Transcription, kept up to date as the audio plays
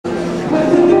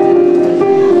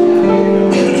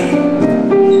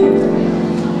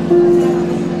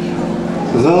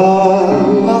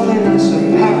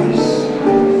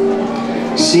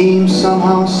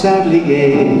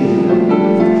gave.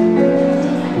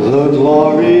 The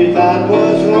glory that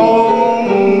was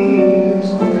Rome's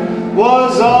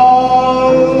was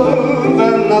of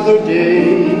another day.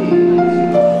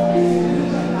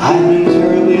 I've been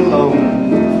terribly alone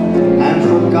and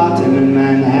forgotten in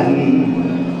Manhattan.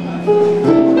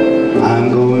 I'm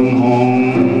going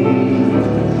home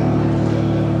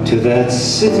to that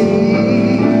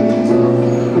city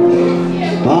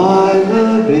by the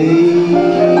bay.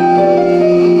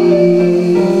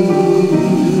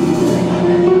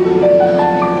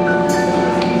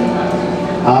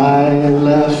 I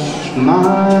left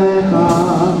my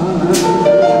heart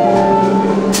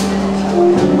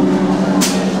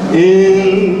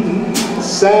in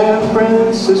San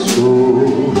Francisco.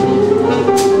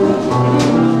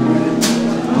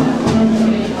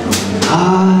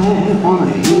 High on a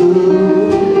hill,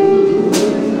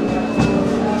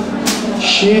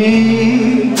 she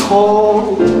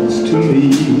calls to me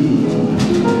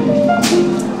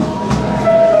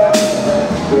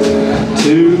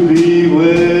to be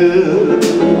with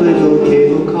little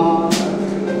cable car,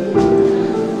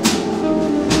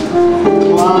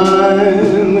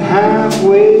 climb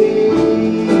halfway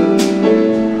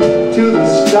to the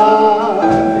sky.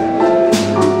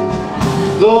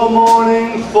 The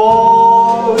morning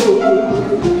fall,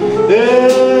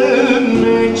 it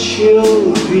may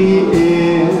chill the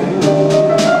air.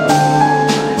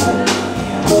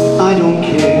 I don't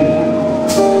care,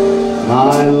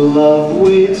 my love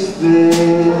waits there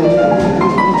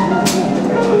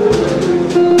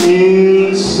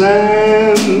in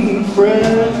San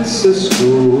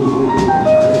Francisco.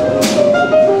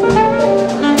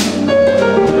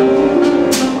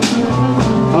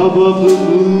 Above the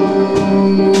blue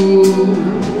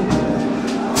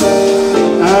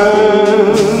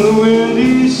and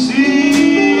windy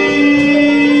sea,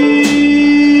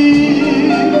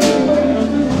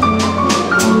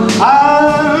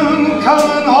 I'm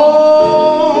coming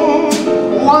home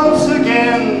once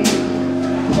again,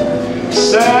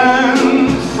 San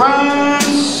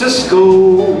Francisco.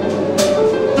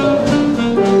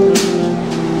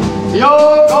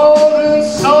 Your golden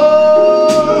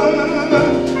sun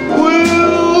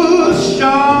will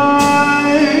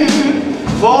shine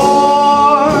for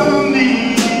me.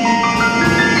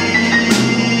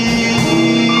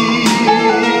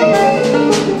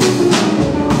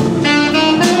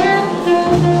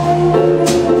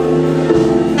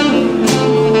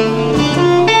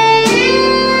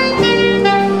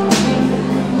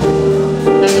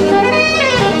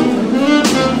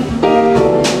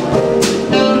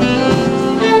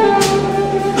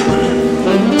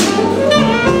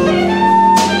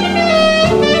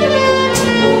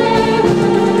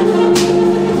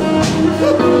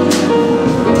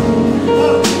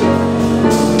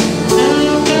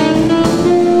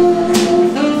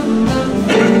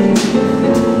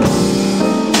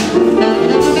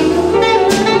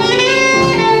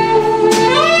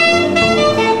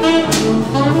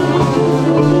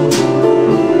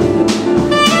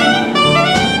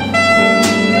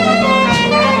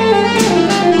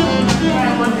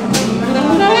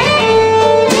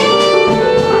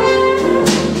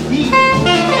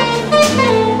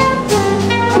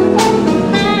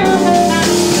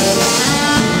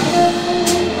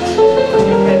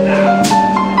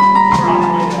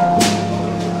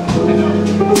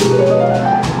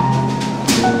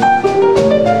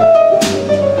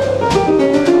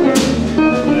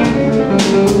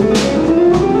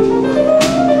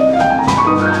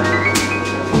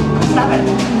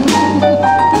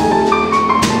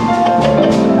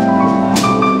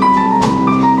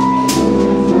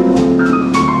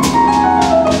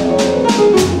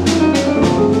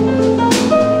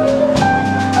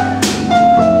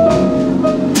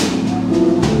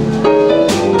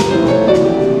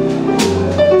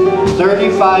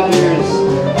 35 years,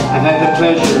 I've had the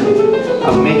pleasure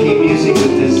of making music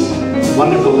with this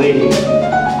wonderful lady,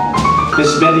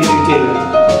 Miss Betty Taylor.